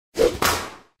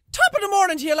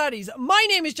morning to you laddies. My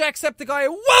name is Jacksepticeye.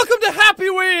 Welcome to Happy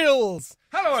Wheels!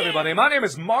 Hello everybody, my name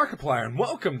is Markiplier and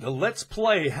welcome to Let's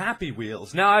Play Happy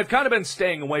Wheels. Now I've kind of been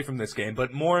staying away from this game,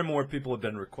 but more and more people have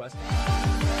been requesting.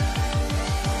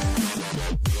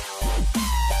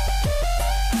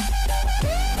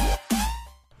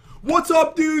 What's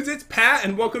up, dudes? It's Pat,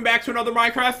 and welcome back to another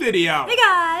Minecraft video. Hey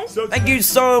guys! Thank you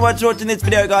so much for watching this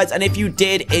video, guys, and if you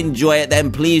did enjoy it,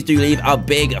 then please do leave a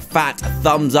big fat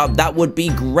thumbs up. That would be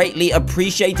greatly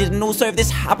appreciated. And also, if this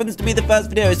happens to be the first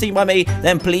video seen by me,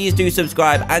 then please do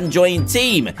subscribe and join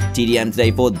Team TDM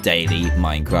today for daily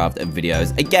Minecraft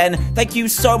videos. Again, thank you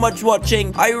so much for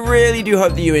watching. I really do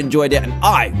hope that you enjoyed it, and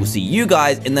I will see you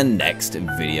guys in the next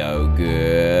video.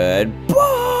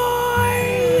 Goodbye!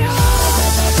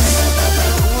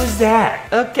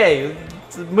 That? Okay,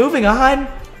 moving on.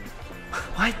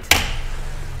 What?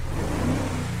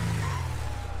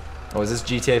 Oh, is this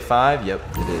GTA 5? Yep,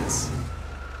 it is.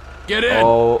 Get in.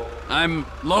 Oh. I'm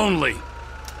lonely.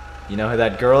 You know who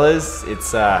that girl is?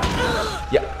 It's, yeah.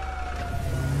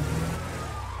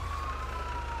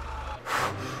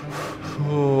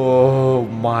 Oh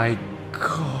my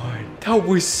god. That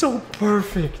was so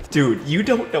perfect. Dude, you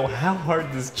don't know how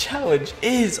hard this challenge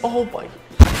is. Oh my.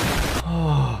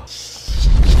 Oh.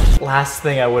 Last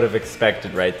thing I would have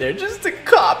expected right there. Just a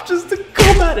cop, just to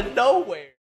come out of nowhere.